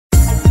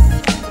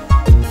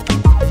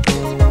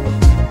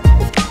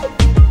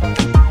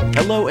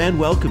Hello and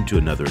welcome to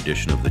another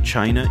edition of the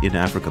China in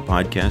Africa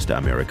podcast.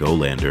 I'm Eric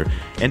Olander,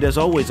 and as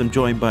always, I'm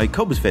joined by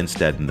Cobus van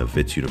Staden of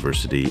Wits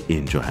University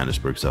in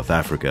Johannesburg, South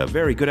Africa.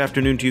 Very good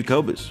afternoon to you,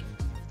 Cobus.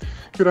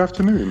 Good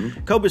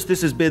afternoon. Cobus,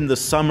 this has been the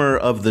summer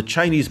of the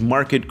Chinese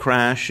market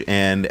crash,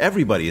 and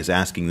everybody is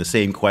asking the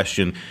same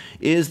question.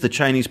 Is the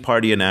Chinese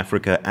party in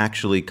Africa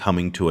actually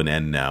coming to an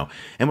end now?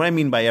 And what I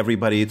mean by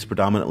everybody, it's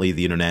predominantly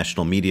the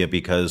international media,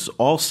 because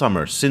all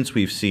summer, since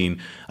we've seen,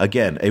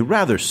 again, a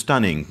rather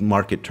stunning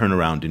market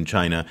turnaround in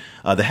China,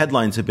 the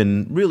headlines have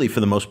been really, for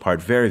the most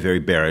part, very, very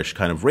bearish,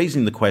 kind of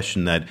raising the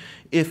question that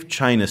if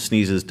China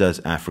sneezes, does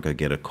Africa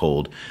get a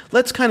cold?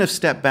 Let's kind of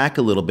step back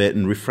a little bit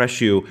and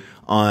refresh you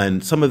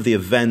on some of the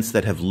events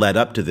that have led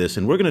up to this.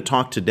 And we're going to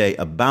talk today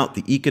about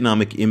the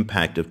economic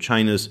impact of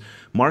China's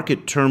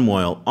market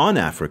turmoil on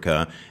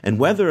Africa and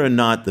whether or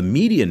not the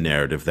media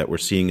narrative that we're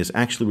seeing is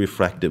actually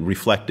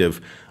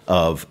reflective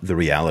of the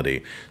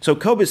reality. So,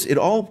 Cobus, it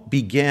all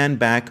began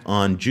back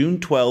on June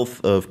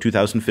 12th of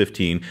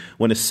 2015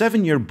 when a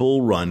 7-year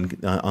bull run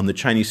on the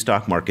Chinese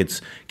stock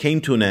markets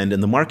came to an end,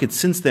 and the markets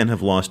since then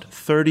have lost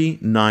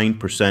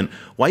 39%,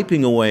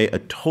 wiping away a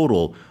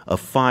total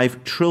of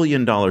 $5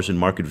 trillion in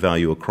market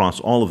value across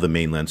all of the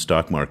mainland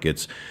stock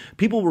markets.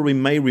 People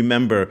may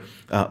remember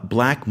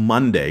Black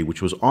Monday,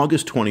 which was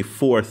August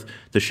 24th.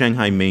 The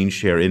Shanghai main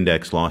share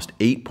index lost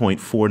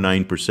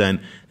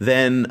 8.49%.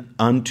 Then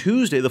on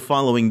Tuesday, the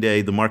following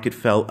day, the market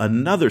fell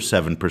another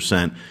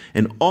 7%.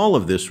 And all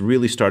of this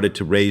really started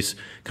to raise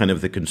kind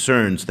of the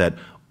concerns that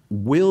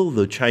will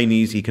the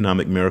Chinese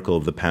economic miracle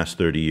of the past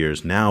 30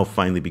 years now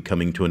finally be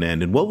coming to an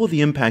end? And what will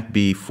the impact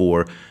be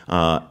for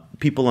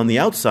people on the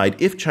outside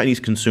if Chinese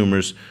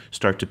consumers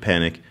start to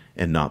panic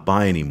and not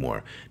buy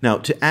anymore? Now,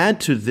 to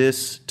add to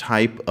this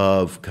type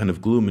of kind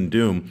of gloom and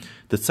doom,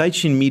 the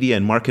Caixin Media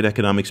and Market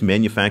Economics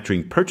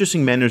Manufacturing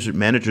Purchasing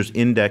Managers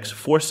Index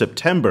for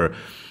September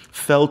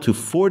fell to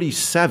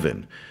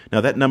 47. Now,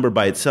 that number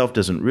by itself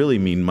doesn't really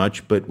mean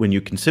much, but when you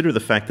consider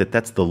the fact that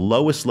that's the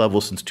lowest level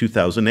since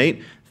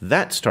 2008,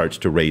 that starts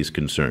to raise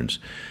concerns.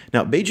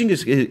 Now, Beijing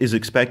is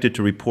expected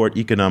to report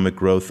economic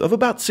growth of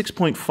about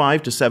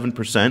 6.5 to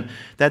 7%.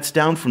 That's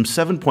down from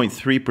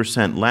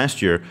 7.3%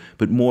 last year,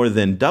 but more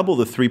than double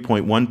the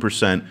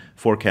 3.1%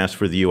 forecast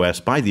for the U.S.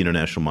 by the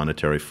International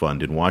Monetary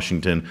Fund in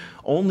Washington.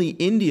 Only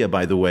India,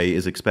 by the way,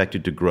 is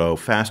expected to grow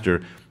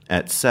faster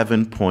at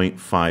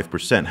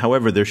 7.5%.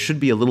 However, there should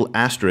be a little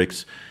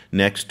asterisk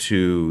next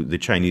to the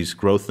Chinese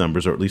growth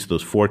numbers, or at least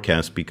those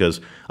forecasts,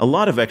 because a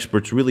lot of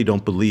experts really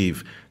don't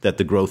believe that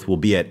the growth will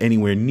be at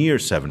anywhere near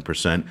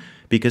 7%,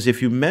 because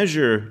if you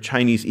measure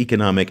Chinese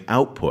economic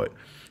output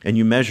and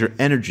you measure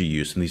energy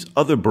use and these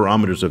other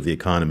barometers of the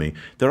economy,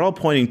 they're all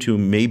pointing to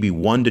maybe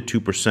 1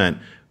 to 2%,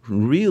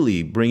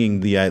 really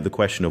bringing the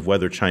question of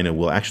whether China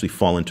will actually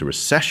fall into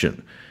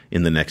recession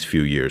in the next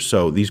few years.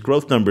 So these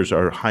growth numbers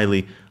are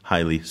highly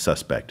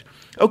suspect.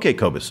 Okay,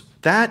 Cobus,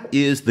 that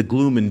is the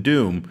gloom and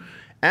doom.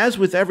 As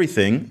with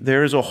everything,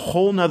 there is a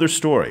whole nother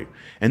story,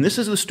 and this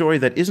is the story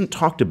that isn't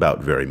talked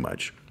about very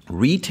much.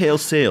 Retail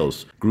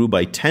sales grew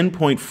by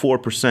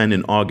 10.4%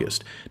 in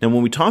August. Now,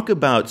 when we talk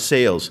about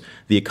sales,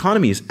 the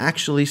economy is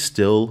actually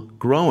still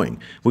growing.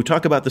 When we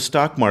talk about the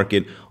stock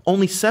market,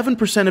 only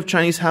 7% of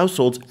Chinese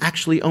households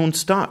actually own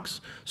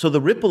stocks. So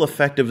the ripple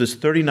effect of this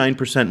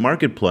 39%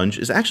 market plunge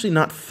is actually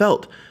not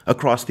felt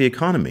across the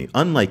economy,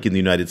 unlike in the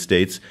United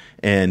States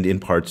and in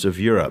parts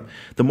of Europe.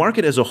 The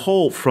market as a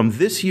whole from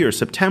this year,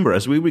 September,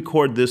 as we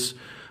record this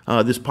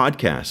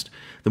podcast,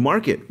 the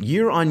market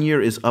year on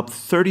year is up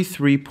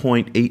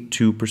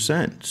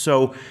 33.82%.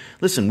 So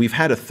listen, we've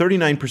had a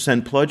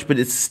 39% plunge, but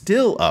it's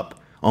still up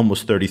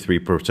almost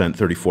 33%,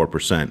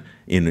 34%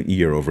 in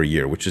year over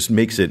year, which just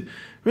makes it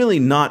really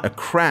not a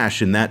crash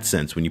in that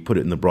sense when you put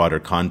it in the broader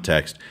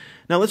context.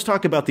 Now, let's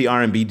talk about the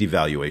RMB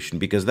devaluation,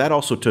 because that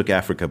also took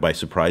Africa by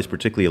surprise,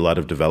 particularly a lot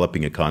of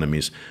developing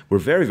economies were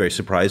very, very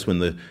surprised when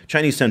the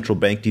Chinese central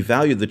bank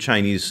devalued the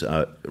Chinese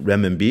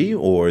renminbi,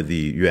 or the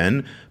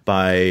yuan,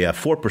 by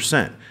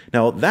 4%.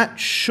 Now,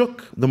 that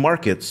shook the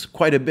markets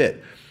quite a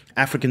bit.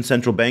 African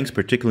central banks,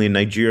 particularly in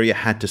Nigeria,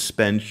 had to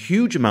spend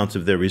huge amounts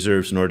of their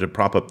reserves in order to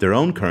prop up their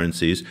own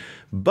currencies.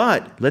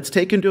 But let's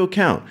take into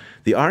account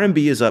the RMB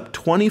is up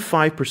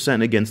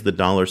 25% against the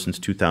dollar since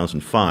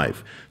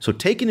 2005. So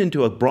taken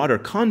into a broader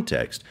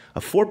context, a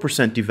 4%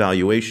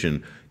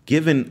 devaluation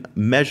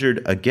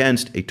measured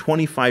against a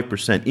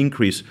 25%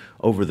 increase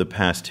over the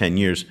past 10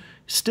 years,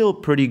 still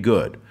pretty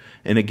good.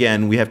 And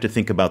again, we have to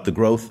think about the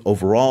growth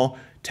overall,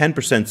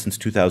 10% since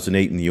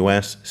 2008 in the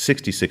US,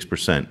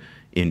 66%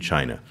 in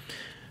China.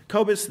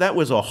 Cobus, that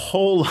was a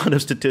whole lot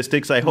of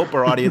statistics. I hope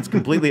our audience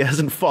completely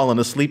hasn't fallen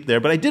asleep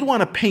there, but I did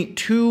want to paint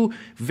two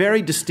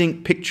very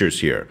distinct pictures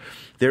here.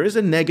 There is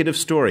a negative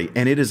story,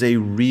 and it is a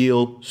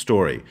real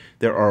story.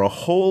 There are a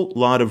whole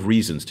lot of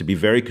reasons to be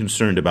very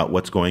concerned about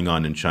what's going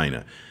on in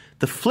China.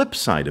 The flip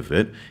side of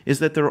it is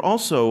that there are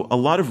also a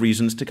lot of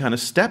reasons to kind of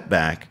step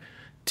back,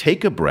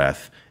 take a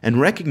breath, and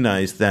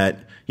recognize that,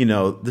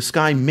 the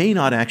sky may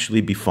not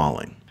actually be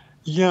falling.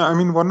 Yeah, I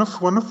mean, one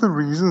of the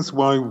reasons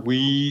why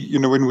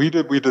when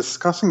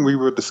we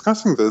were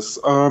discussing this,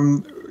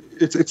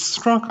 it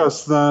struck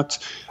us that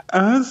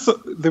as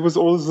there was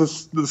all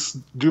this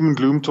doom and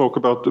gloom talk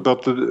about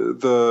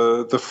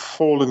the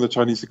fall in the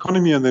Chinese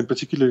economy, and then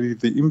particularly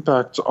the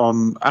impact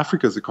on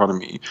Africa's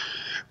economy,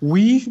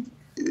 we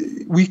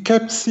we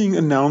kept seeing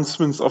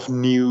announcements of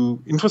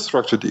new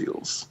infrastructure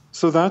deals.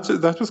 So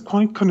that was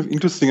quite kind of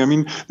interesting. I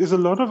mean, there's a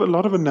lot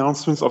of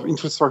announcements of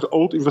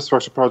old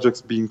infrastructure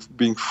projects being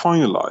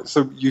finalized.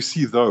 So you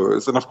see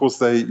those, and of course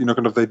they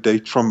they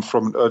date from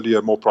an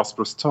earlier, more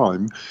prosperous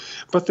time.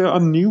 But there are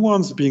new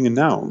ones being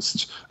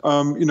announced.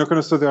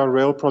 So there are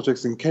rail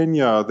projects in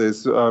Kenya.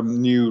 There's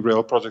new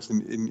rail projects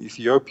in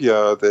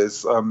Ethiopia.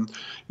 There's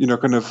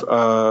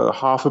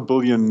 $500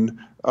 million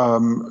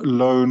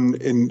loan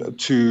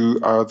into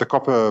the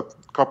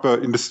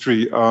copper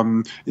industry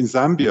in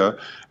Zambia.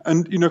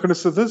 And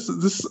so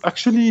this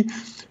actually,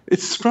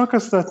 it struck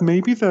us that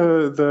maybe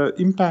the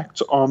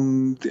impact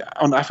on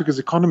Africa's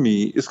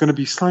economy is going to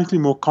be slightly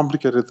more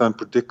complicated than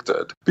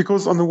predicted.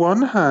 Because on the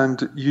one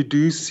hand, you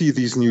do see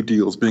these new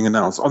deals being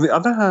announced. On the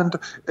other hand,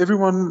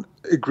 everyone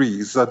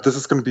agrees that this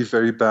is going to be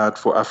very bad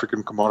for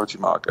African commodity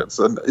markets,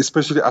 and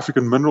especially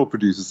African mineral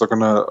producers are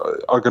going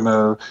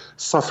to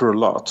suffer a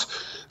lot.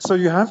 So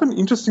you have an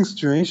interesting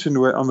situation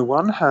where, on the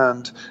one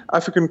hand,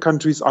 African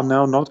countries are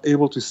now not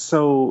able to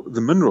sell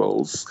the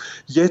minerals,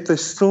 yet they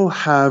still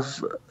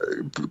have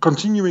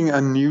continuing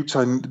and new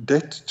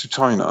debt to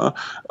China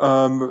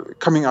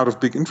coming out of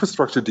big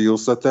infrastructure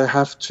deals that they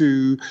have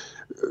to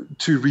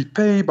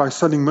repay by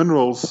selling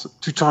minerals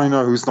to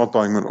China, who's not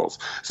buying minerals.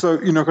 So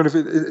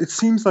it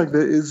seems like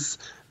there is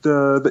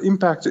the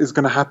impact is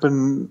going to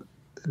happen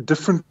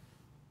differently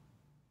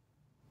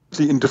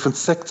in different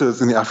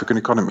sectors in the African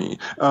economy,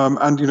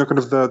 and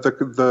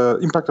the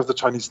impact of the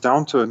Chinese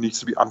downturn needs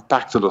to be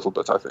unpacked a little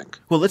bit, I think.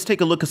 Well, let's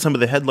take a look at some of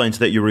the headlines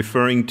that you're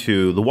referring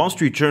to. The Wall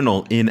Street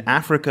Journal: in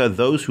Africa,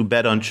 those who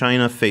bet on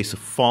China face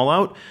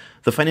fallout.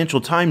 The Financial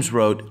Times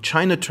wrote,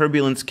 China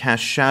turbulence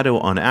casts shadow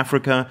on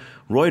Africa.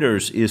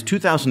 Reuters: is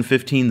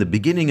 2015 the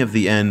beginning of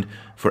the end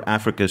for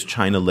Africa's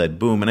China-led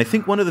boom? And I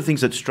think one of the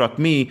things that struck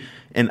me,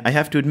 and I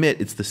have to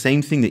admit, it's the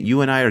same thing that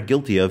you and I are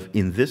guilty of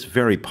in this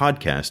very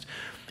podcast,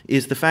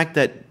 is the fact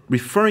that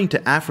referring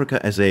to Africa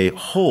as a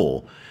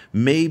whole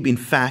may in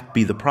fact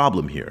be the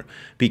problem here,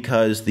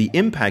 because the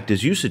impact,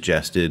 as you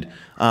suggested,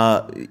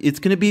 it's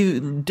going to be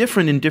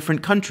different in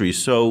different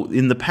countries. So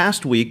in the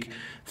past week,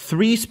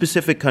 3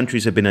 specific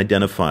countries have been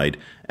identified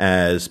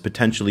as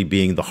potentially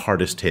being the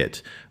hardest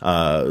hit.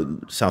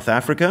 South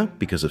Africa,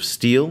 because of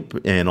steel,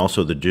 and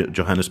also the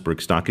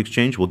Johannesburg Stock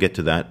Exchange. We'll get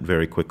to that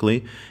very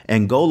quickly.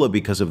 Angola,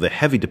 because of the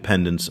heavy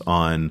dependence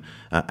on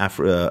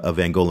of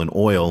Angolan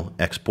oil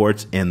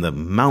exports and the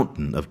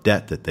mountain of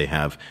debt that they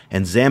have.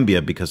 And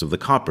Zambia, because of the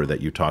copper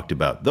that you talked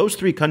about. Those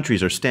 3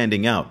 countries are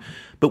standing out.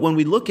 But when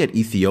we look at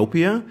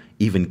Ethiopia,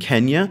 even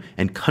Kenya,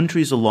 and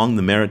countries along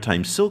the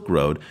maritime Silk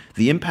Road,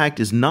 the impact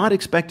is not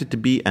expected to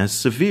be as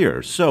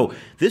severe. So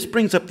this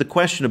brings up the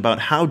question about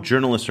how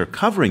journalists are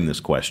covering this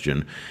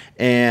question.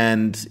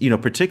 And,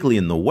 particularly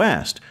in the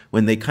West,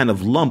 when they kind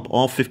of lump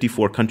all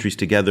 54 countries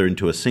together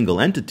into a single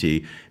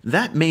entity,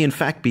 that may in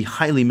fact be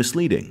highly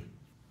misleading.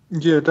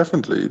 Yeah,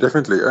 definitely.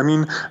 I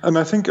mean, and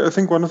I think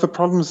one of the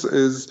problems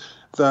is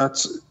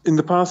that in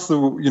the past,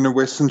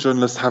 Western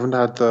journalists haven't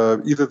had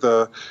either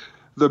the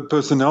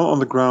personnel on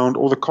the ground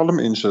or the column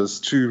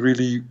inches to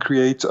really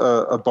create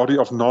a body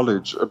of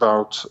knowledge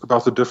about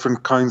the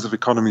different kinds of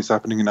economies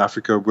happening in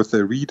Africa with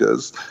their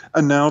readers.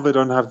 And now they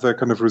don't have the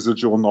kind of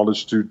residual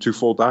knowledge to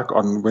fall back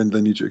on when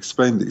they need to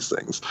explain these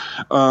things.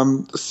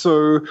 You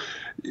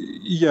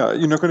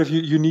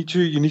need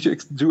to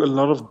do a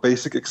lot of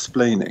basic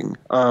explaining,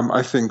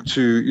 I think,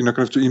 to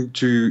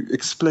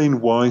explain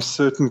why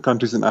certain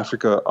countries in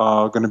Africa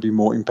are going to be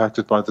more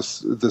impacted by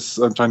this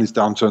Chinese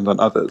downturn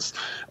than others.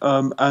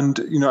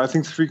 I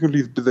think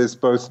frequently there's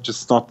both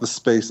just not the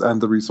space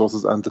and the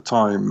resources and the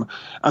time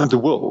and the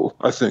will,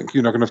 I think,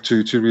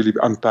 to really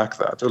unpack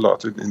that a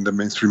lot in the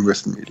mainstream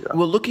Western media.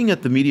 Well, looking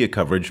at the media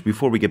coverage,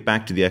 before we get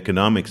back to the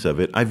economics of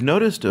it, I've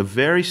noticed a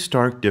very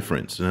stark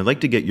difference, and I'd like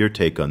to get your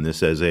take on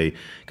this as a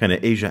kind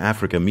of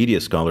Asia-Africa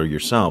media scholar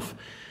yourself.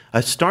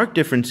 A stark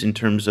difference in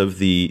terms of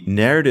the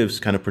narratives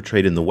kind of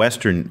portrayed in the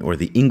Western or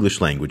the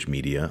English language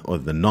media or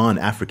the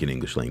non-African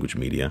English language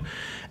media.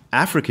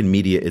 African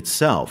media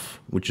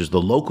itself, which is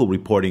the local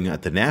reporting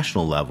at the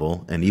national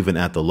level and even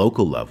at the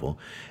local level,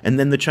 and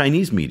then the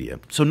Chinese media.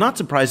 So not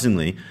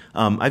surprisingly,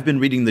 I've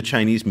been reading the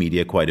Chinese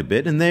media quite a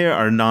bit, and they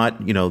are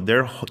not,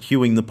 they're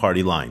hewing the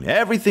party line.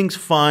 Everything's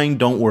fine,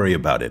 don't worry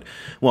about it.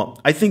 Well,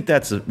 I think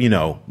that's,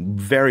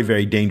 very,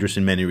 very dangerous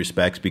in many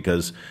respects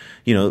because,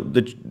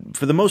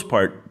 for the most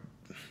part,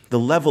 the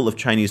level of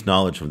Chinese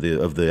knowledge of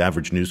the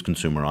average news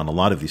consumer on a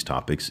lot of these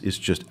topics is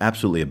just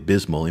absolutely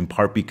abysmal, in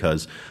part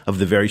because of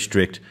the very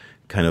strict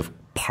kind of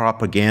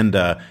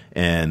propaganda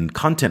and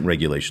content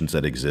regulations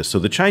that exist. So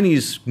the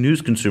Chinese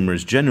news consumer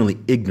is generally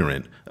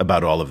ignorant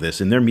about all of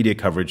this, and their media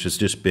coverage has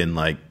just been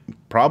like,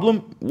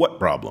 problem? What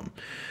problem?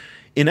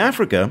 In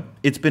Africa,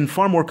 it's been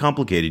far more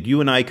complicated.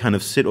 You and I kind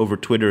of sit over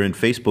Twitter and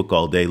Facebook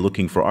all day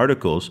looking for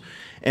articles.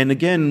 And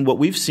again, what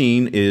we've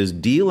seen is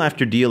deal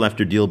after deal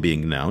after deal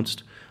being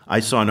announced. I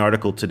saw an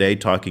article today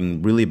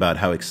talking really about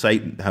how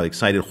excited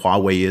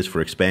Huawei is for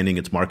expanding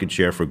its market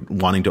share, for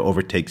wanting to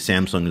overtake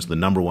Samsung as the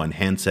number one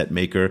handset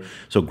maker.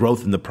 So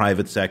growth in the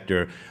private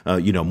sector,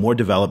 more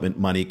development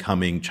money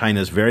coming.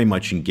 China's very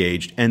much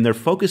engaged, and they're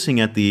focusing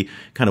at the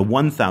kind of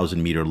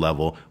 1,000 meter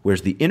level,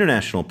 whereas the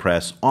international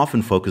press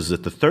often focuses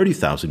at the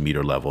 30,000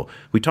 meter level.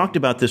 We talked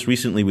about this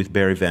recently with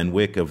Barry Van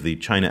Wyck of the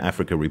China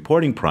Africa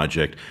Reporting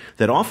Project,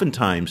 that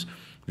oftentimes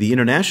the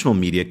international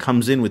media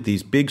comes in with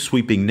these big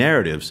sweeping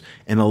narratives,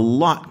 and a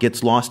lot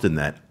gets lost in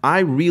that. I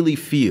really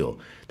feel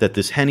that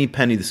this henny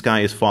penny, the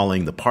sky is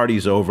falling, the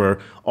party's over,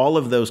 all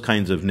of those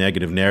kinds of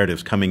negative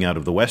narratives coming out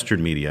of the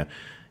Western media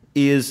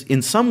is,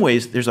 in some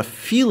ways, there's a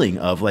feeling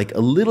of like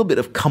a little bit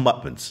of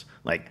comeuppance.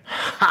 Like,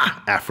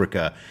 ha,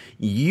 Africa,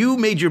 you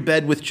made your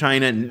bed with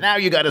China, now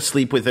you got to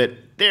sleep with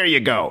it. There you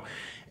go.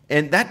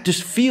 And that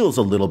just feels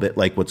a little bit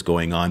like what's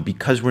going on,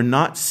 because we're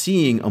not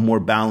seeing a more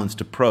balanced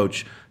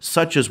approach,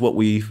 such as what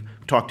we've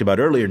talked about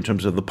earlier in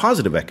terms of the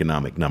positive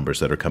economic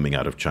numbers that are coming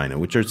out of China,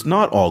 which is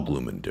not all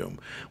gloom and doom.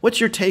 What's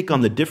your take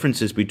on the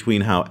differences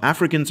between how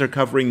Africans are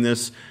covering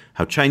this,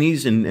 how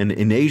Chinese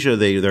in Asia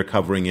they're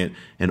covering it,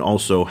 and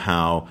also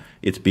how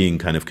it's being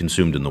kind of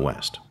consumed in the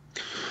West?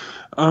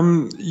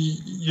 I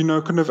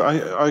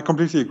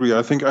completely agree.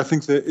 I think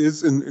there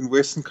is in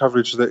Western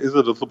coverage, there is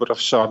a little bit of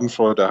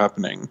schadenfreude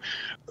happening,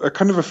 a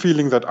kind of a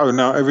feeling that,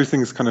 now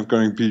everything is kind of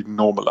going to be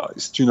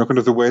normalized.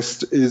 The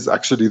West is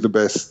actually the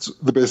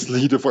best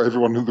leader for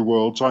everyone in the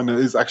world. China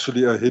is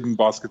actually a hidden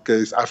basket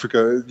case.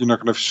 Africa,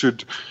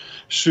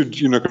 should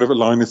kind of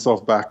align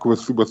itself back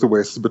with the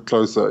West a bit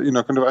closer.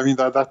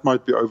 That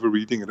might be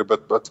overreading it a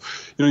bit, but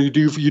you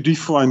do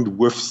find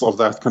whiffs of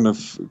that kind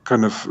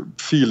of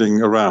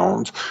feeling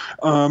around.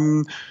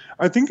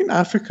 I think in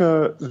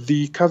Africa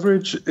the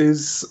coverage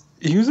is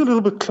a little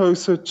bit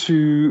closer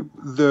to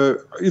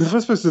in the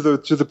first place,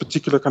 to the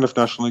particular kind of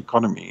national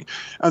economy,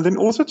 and then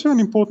also to an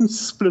important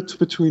split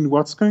between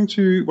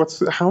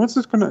how is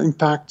it going to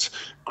impact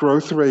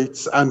growth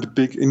rates and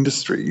big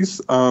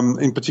industries,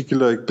 in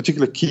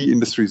particular key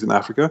industries in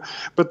Africa,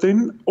 but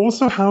then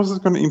also how is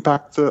it going to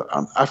impact the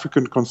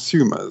African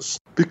consumers?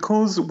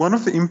 Because one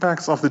of the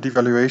impacts of the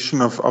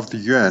devaluation of the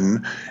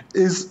yuan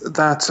is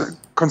that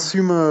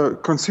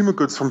consumer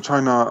goods from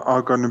China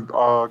are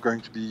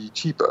going to be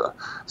cheaper.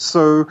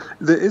 So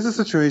there is a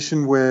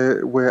situation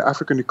where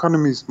African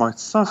economies might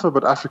suffer,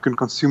 but African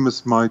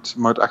consumers might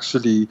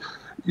actually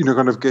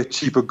kind of get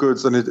cheaper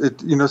goods, and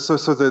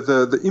so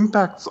the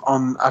impacts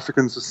on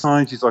African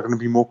societies are going to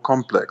be more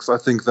complex, I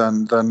think,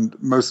 than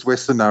most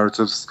Western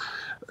narratives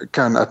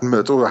can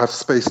admit or have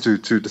space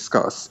to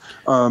discuss.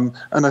 And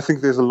I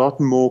think there's a lot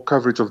more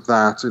coverage of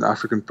that in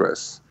African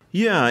press.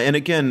 Yeah, and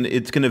again,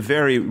 it's going to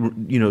vary,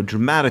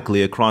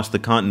 dramatically across the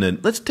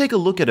continent. Let's take a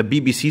look at a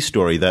BBC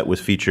story that was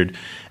featured,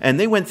 and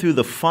they went through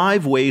the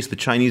 5 ways the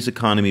Chinese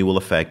economy will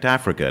affect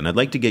Africa. And I'd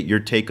like to get your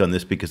take on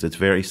this because it's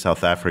very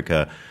South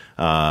Africa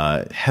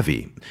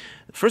heavy.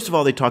 First of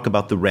all, they talk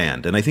about the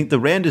rand, and I think the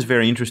rand is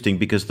very interesting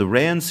because the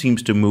rand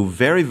seems to move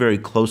very, very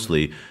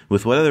closely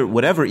with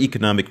whatever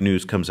economic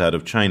news comes out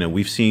of China.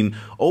 We've seen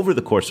over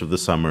the course of the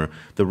summer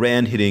the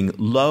rand hitting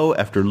low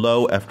after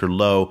low after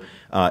low,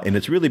 and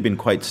it's really been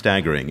quite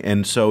staggering.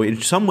 And so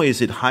in some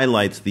ways it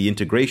highlights the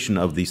integration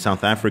of the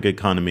South Africa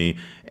economy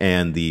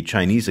and the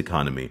Chinese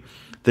economy.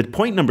 The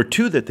point number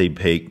 2 that they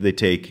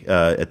take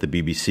at the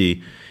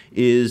BBC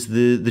is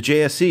the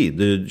JSE,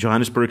 the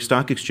Johannesburg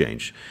Stock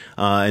Exchange.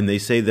 And they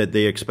say that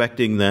they're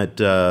expecting that,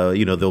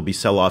 there'll be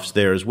sell-offs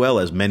there as well,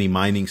 as many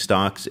mining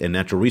stocks and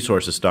natural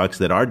resources stocks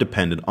that are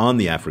dependent on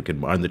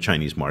the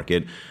Chinese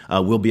market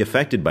will be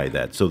affected by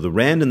that. So the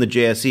rand and the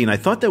JSE, and I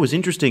thought that was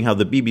interesting how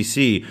the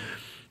BBC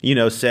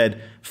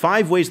said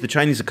 5 ways the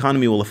Chinese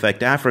economy will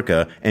affect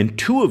Africa, and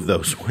 2 of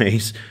those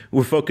ways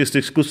were focused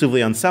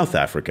exclusively on South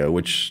Africa,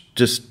 which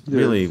just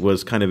really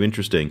was kind of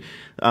interesting.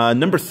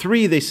 Number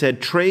 3, they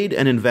said trade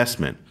and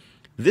investment.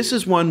 This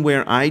is one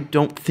where I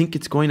don't think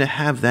it's going to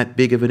have that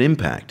big of an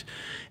impact.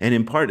 And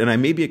in part, and I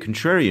may be a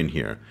contrarian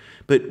here,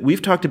 but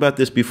we've talked about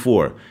this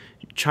before,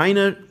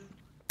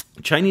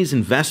 Chinese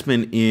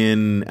investment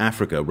in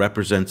Africa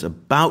represents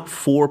about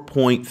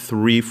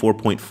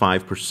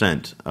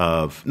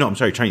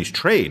 4.5% Chinese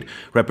trade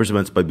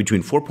represents by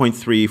between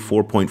 4.3,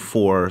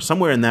 4.4,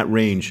 somewhere in that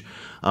range,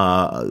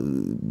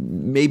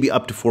 maybe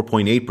up to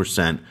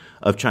 4.8%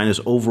 of China's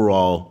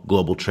overall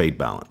global trade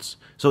balance.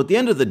 So at the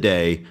end of the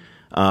day,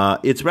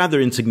 it's rather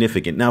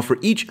insignificant. Now, for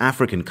each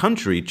African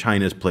country,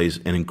 China plays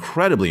an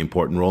incredibly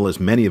important role, as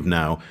many of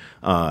now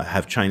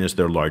have China as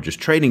their largest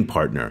trading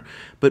partner.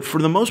 But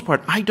for the most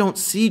part, I don't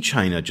see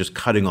China just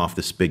cutting off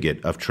the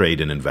spigot of trade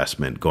and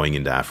investment going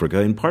into Africa,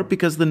 in part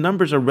because the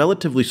numbers are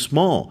relatively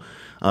small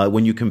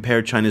when you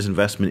compare China's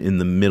investment in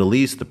the Middle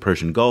East, the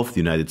Persian Gulf, the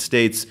United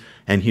States,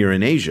 and here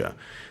in Asia.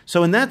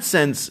 So in that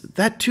sense,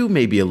 that too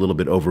may be a little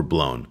bit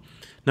overblown.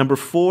 Number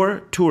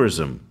 4,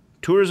 tourism.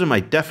 Tourism, I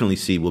definitely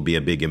see, will be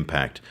a big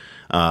impact.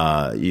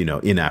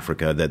 in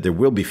Africa, that there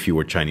will be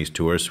fewer Chinese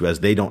tourists as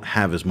they don't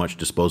have as much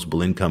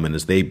disposable income and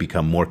as they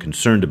become more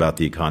concerned about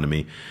the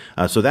economy.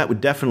 So that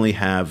would definitely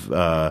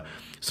have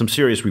some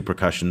serious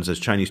repercussions, as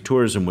Chinese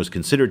tourism was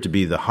considered to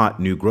be the hot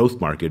new growth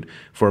market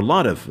for a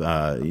lot of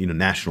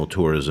national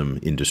tourism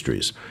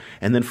industries.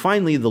 And then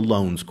finally, the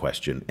loans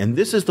question. And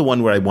this is the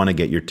one where I want to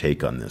get your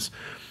take on this.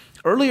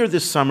 Earlier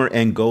this summer,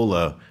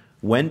 Angola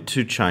went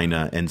to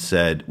China and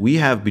said, we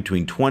have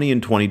between $20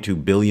 and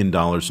 $22 billion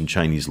in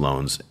Chinese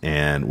loans,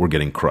 and we're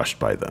getting crushed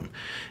by them.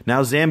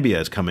 Now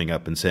Zambia is coming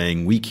up and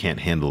saying, we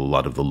can't handle a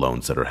lot of the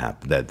loans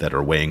that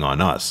are weighing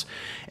on us.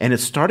 And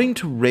it's starting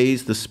to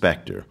raise the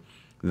specter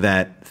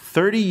that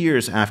 30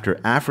 years after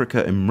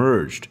Africa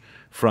emerged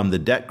from the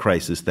debt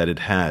crisis that it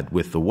had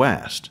with the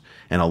West,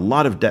 and a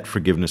lot of debt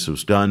forgiveness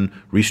was done,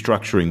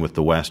 restructuring with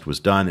the West was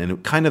done,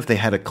 and they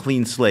had a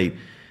clean slate,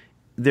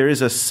 there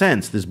is a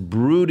sense, this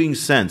brooding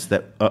sense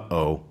that,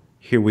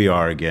 here we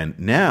are again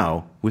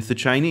now with the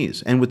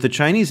Chinese. And with the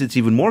Chinese, it's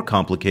even more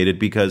complicated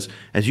because,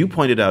 as you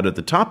pointed out at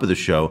the top of the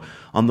show,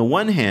 on the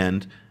one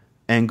hand,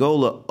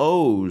 Angola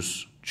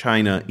owes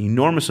China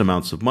enormous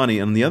amounts of money.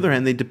 On the other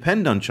hand, they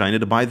depend on China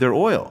to buy their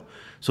oil.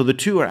 So the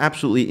two are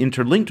absolutely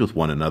interlinked with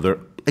one another,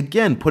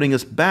 again, putting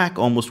us back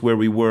almost where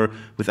we were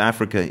with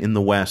Africa in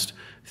the West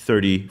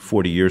 30,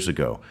 40 years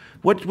ago.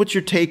 What's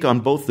your take on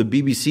both the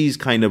BBC's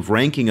kind of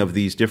ranking of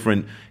these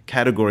different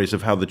categories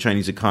of how the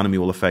Chinese economy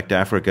will affect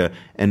Africa,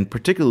 and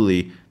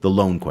particularly the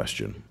loan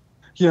question?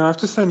 Yeah, I have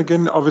to say, and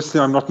again, obviously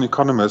I'm not an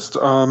economist,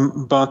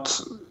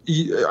 but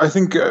I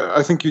think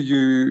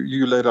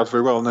you laid out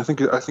very well, and I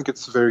think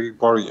it's very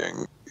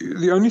worrying.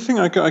 The only thing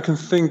I can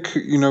think,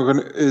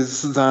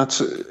 is that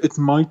it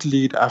might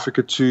lead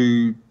Africa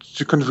to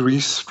kind of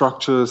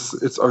restructure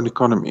its own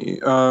economy.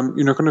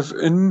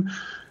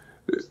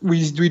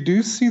 We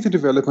do see the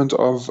development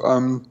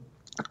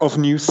of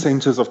new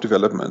centers of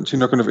development,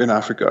 in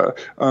Africa,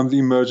 the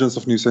emergence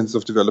of new centers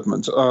of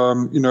development,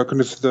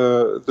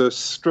 the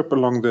strip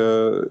along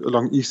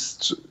the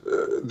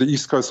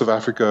east coast of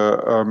Africa,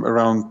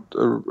 around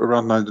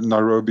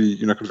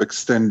Nairobi,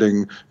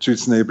 extending to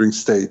its neighboring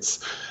states,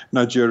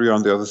 Nigeria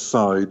on the other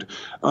side.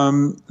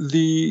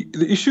 The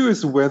issue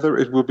is whether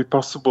it will be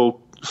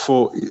possible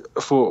for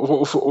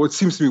it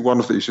seems to be one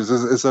of the issues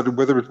is that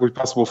whether it will be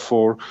possible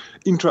for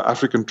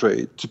intra-African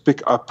trade to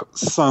pick up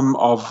some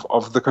of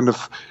the kind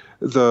of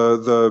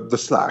the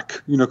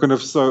slack,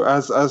 so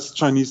as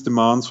Chinese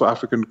demands for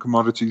African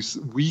commodities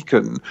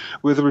weaken,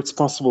 whether it's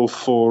possible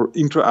for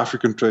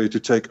intra-African trade to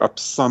take up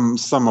some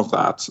of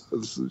that,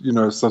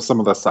 some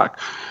of that slack.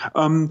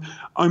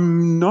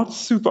 I'm not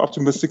super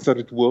optimistic that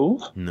it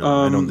will.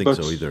 No, I don't think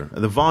so either.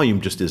 The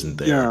volume just isn't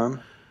there. Yeah.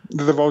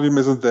 The volume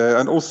isn't there,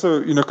 and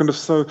also,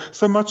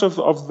 so much of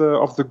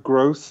the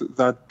growth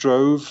that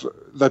drove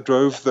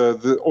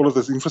all of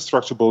this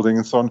infrastructure building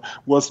and so on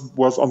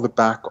was on the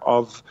back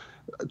of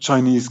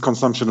Chinese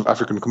consumption of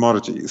African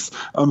commodities.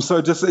 So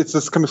it's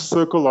this kind of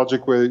circle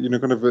logic where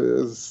kind of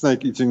a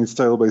snake eating its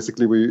tail.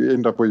 Basically, we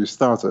end up where you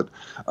started.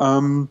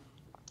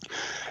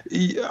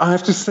 I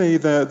have to say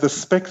the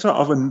specter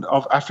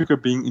of Africa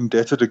being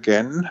indebted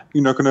again,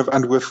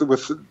 and with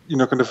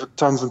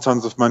tons and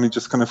tons of money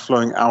just kind of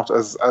flowing out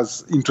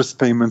as interest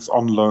payments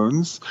on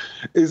loans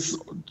is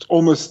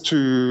almost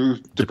too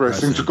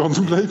depressing to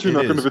contemplate.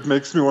 It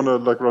makes me want to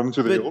run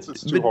into the hills.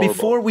 It's too horrible. But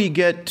before we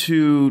get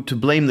to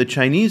blame the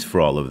Chinese for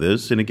all of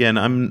this, and again,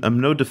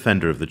 I'm no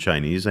defender of the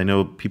Chinese. I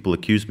know people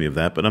accuse me of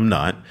that, but I'm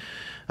not.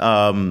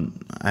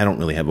 I don't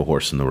really have a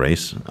horse in the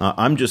race.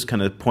 I'm just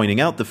kind of pointing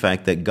out the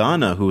fact that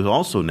Ghana, who is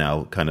also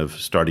now kind of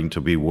starting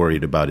to be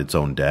worried about its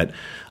own debt,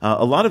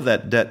 a lot of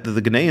that debt that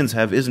the Ghanaians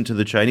have isn't to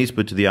the Chinese,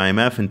 but to the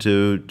IMF and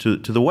to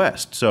the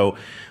West. So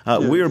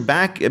we're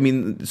back.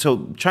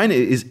 So China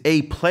is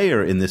a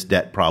player in this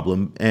debt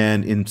problem,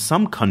 and in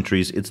some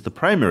countries it's the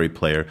primary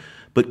player,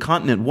 but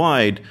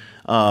continent-wide,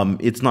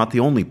 it's not the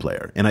only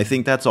player. And I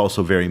think that's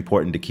also very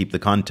important to keep the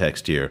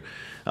context here.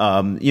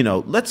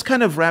 Let's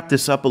kind of wrap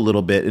this up a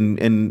little bit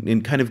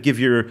and kind of give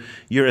your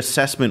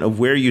assessment of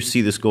where you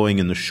see this going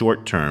in the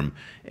short term,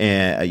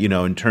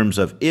 in terms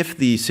of if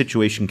the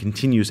situation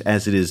continues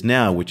as it is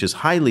now, which is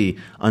highly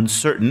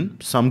uncertain,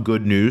 some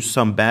good news,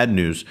 some bad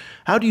news.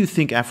 How do you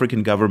think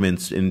African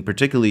governments, and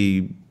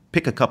particularly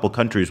pick a couple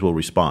countries, will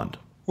respond?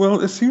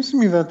 Well, it seems to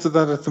me that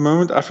at the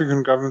moment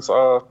African governments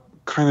are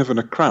kind of in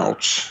a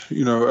crouch,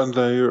 and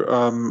they're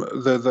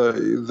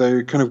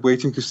kind of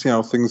waiting to see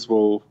how things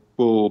will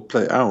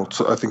play out,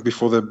 I think,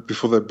 before they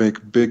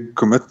make big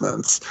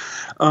commitments.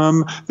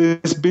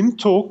 There's been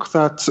talk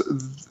that,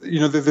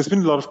 there's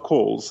been a lot of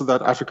calls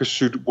that Africa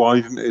should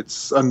widen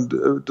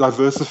and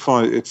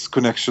diversify its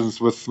connections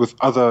with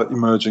other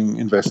emerging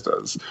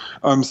investors.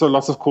 So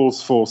lots of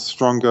calls for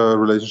stronger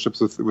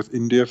relationships with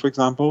India, for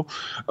example.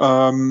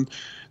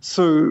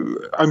 So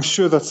I'm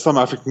sure that some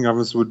African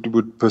governments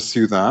would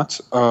pursue that.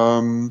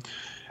 And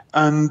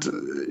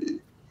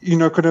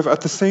kind of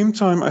at the same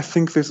time, I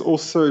think there's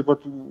also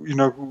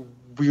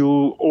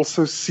we'll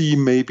also see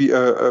maybe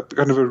a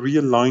kind of a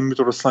realignment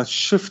or a slight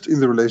shift in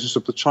the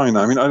relationship with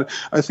China. I mean,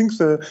 I think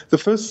the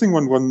first thing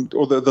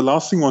the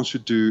last thing one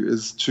should do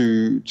is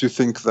to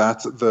think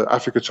that the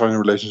Africa-China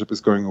relationship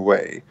is going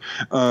away.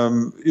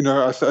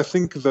 I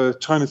think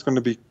China is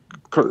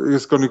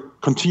going to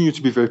continue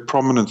to be very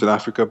prominent in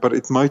Africa, but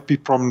it might be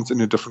prominent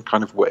in a different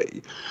kind of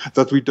way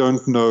that we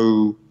don't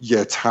know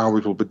yet how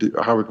it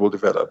will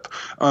develop.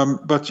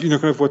 But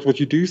kind of what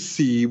you do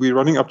see, we're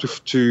running up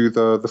to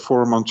the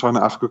Forum on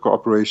China-Africa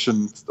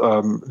Cooperation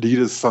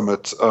Leaders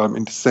Summit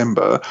in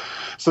December,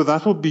 so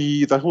that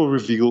will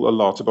reveal a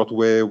lot about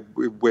where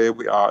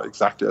we are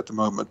exactly at the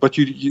moment. But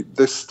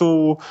there's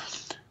still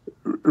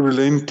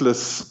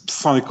relentless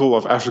cycle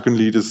of African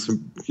leaders,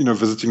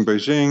 visiting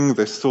Beijing.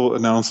 There's still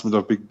announcement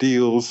of big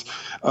deals.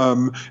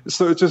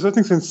 So to a certain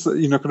extent,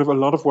 kind of a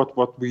lot of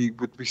what we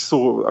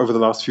saw over the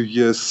last few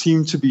years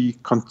seem to be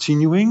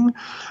continuing,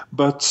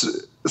 but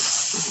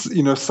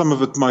some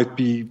of it might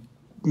be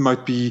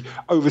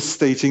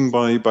overstating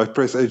by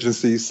press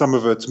agencies. Some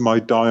of it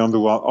might die on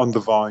the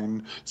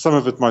vine. Some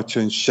of it might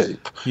change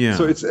shape. Yeah.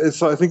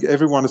 So I think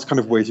everyone is kind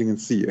of waiting and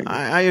seeing.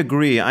 I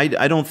agree.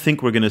 I don't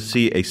think we're going to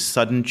see a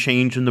sudden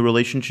change in the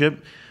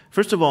relationship.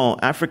 First of all,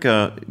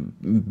 Africa,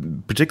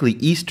 particularly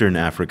Eastern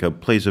Africa,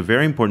 plays a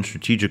very important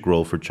strategic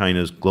role for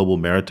China's global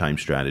maritime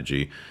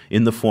strategy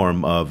in the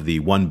form of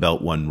the One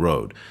Belt, One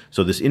Road.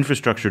 So this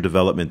infrastructure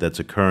development that's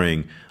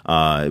occurring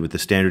with the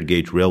standard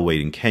gauge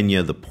railway in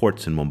Kenya, the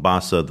ports in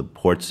Mombasa, the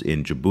ports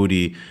in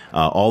Djibouti,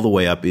 all the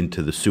way up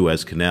into the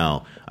Suez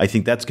Canal, I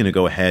think that's going to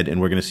go ahead,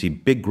 and we're going to see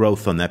big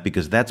growth on that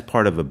because that's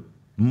part of a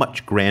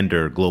much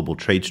grander global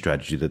trade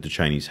strategy that the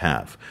Chinese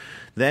have.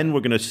 Then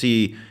we're going to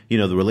see,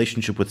 the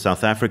relationship with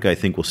South Africa, I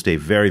think, will stay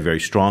very,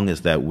 very strong,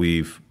 as that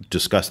we've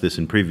discussed this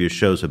in previous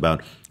shows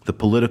about the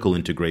political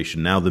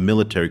integration, now the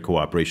military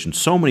cooperation,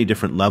 so many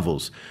different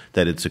levels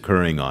that it's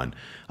occurring on.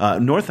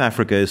 North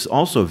Africa is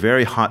also a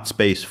very hot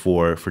space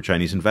for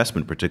Chinese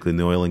investment, particularly in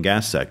the oil and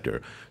gas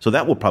sector. So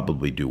that will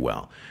probably do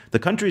well. The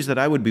countries that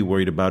I would be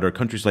worried about are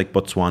countries like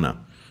Botswana,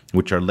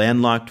 which are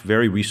landlocked,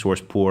 very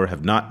resource poor,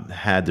 have not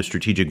had the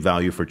strategic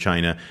value for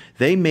China.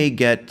 They may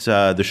get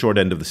the short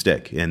end of the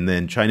stick, and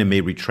then China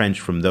may retrench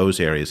from those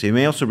areas. They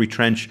may also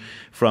retrench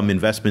from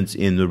investments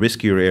in the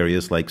riskier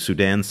areas like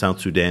Sudan,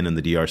 South Sudan, and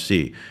the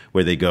DRC,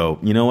 where they go,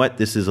 you know what,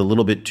 this is a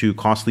little bit too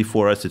costly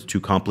for us, it's too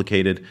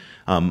complicated.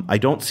 I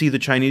don't see the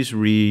Chinese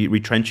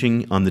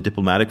retrenching on the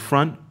diplomatic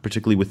front,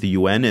 particularly with the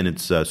UN and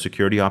its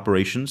security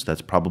operations.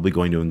 That's probably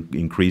going to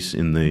increase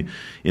in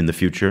the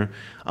future.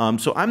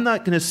 So I'm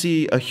not going to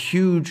see a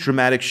huge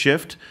dramatic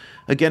shift.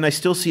 Again, I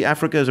still see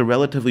Africa as a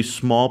relatively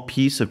small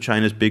piece of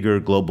China's bigger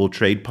global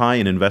trade pie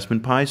and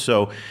investment pie.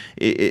 So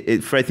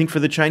I think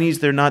for the Chinese,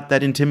 they're not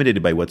that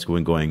intimidated by what's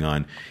going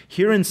on.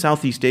 Here in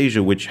Southeast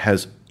Asia, which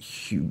has,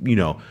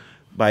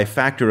 by a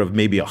factor of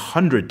maybe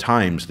 100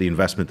 times the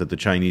investment that the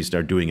Chinese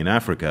are doing in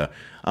Africa,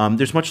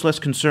 there's much less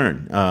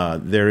concern.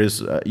 There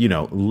is,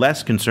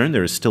 less concern.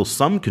 There is still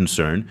some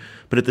concern,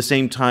 but at the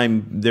same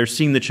time, they're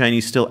seeing the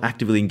Chinese still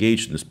actively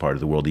engaged in this part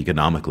of the world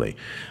economically.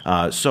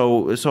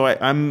 So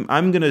I'm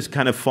going to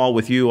kind of fall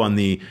with you on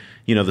the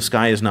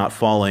sky is not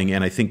falling,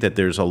 and I think that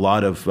there's a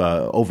lot of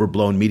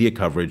overblown media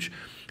coverage.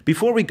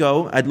 Before we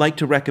go, I'd like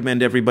to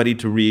recommend everybody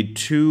to read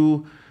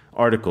two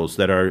articles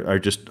that are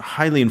just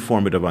highly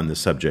informative on this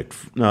subject.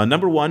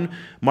 Number one,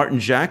 Martin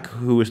Jacques,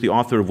 who is the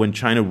author of When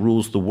China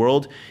Rules the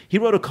World, he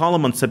wrote a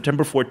column on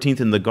September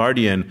 14th in The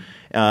Guardian.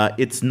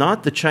 It's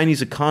not the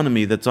Chinese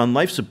economy that's on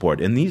life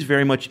support, and he's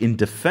very much in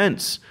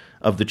defense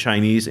of the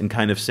Chinese and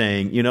kind of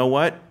saying, you know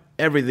what,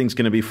 everything's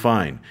going to be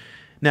fine.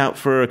 Now,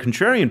 for a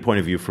contrarian point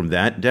of view from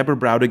that, Deborah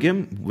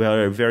Browdigam,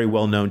 a very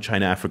well-known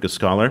China-Africa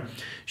scholar,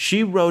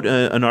 she wrote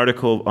an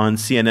article on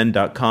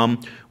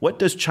CNN.com, What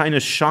Does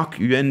China's Shock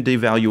Yuan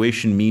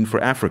Devaluation Mean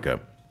for Africa?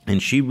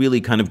 And she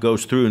really kind of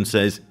goes through and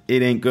says,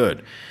 it ain't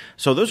good.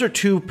 So those are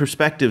two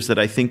perspectives that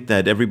I think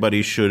that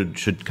everybody should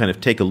kind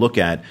of take a look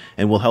at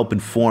and will help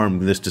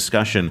inform this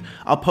discussion.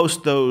 I'll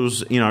post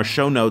those in our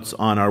show notes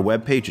on our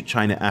webpage at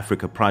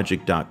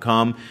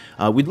ChinaAfricaProject.com.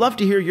 We'd love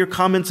to hear your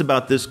comments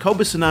about this.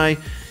 Cobus and I,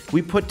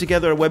 we put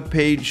together a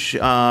webpage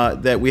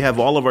that we have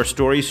all of our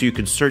stories, so you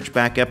can search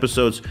back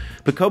episodes.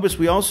 But Cobus,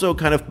 we also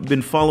kind of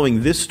been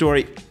following this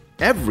story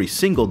every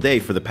single day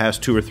for the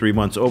past 2 or 3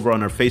 months over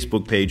on our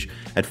Facebook page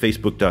at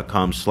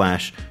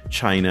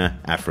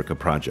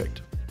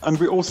facebook.com/ChinaAfricaProject. And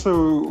we're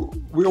also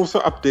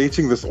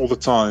updating this all the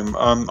time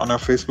on our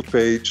Facebook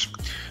page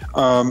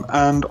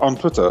and on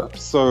Twitter.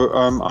 So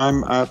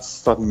I'm at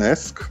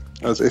Stadenesque,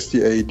 as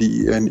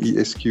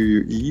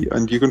STADENESQUE,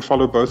 and you can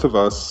follow both of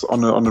us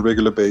on a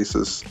regular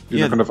basis,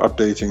 kind of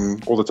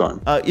updating all the time.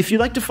 If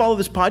you'd like to follow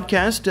this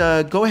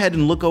podcast, go ahead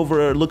and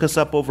look us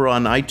up over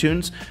on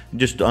iTunes.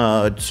 Just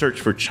search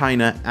for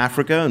China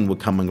Africa, and we'll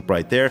come up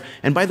right there.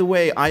 And by the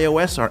way,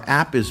 iOS, our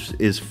app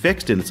is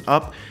fixed and it's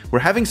up. We're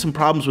having some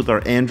problems with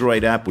our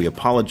Android app. We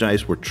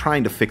apologize. We're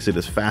trying to fix it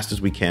as fast as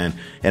we can,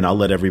 and I'll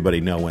let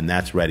everybody know when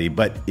that's ready.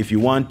 But if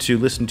you want to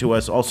listen to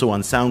us also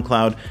on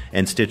SoundCloud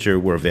and Stitcher,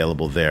 we're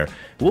available there.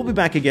 We'll be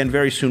back again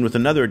very soon with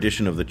another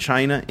edition of the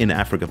China in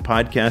Africa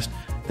podcast.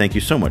 Thank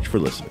you so much for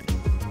listening.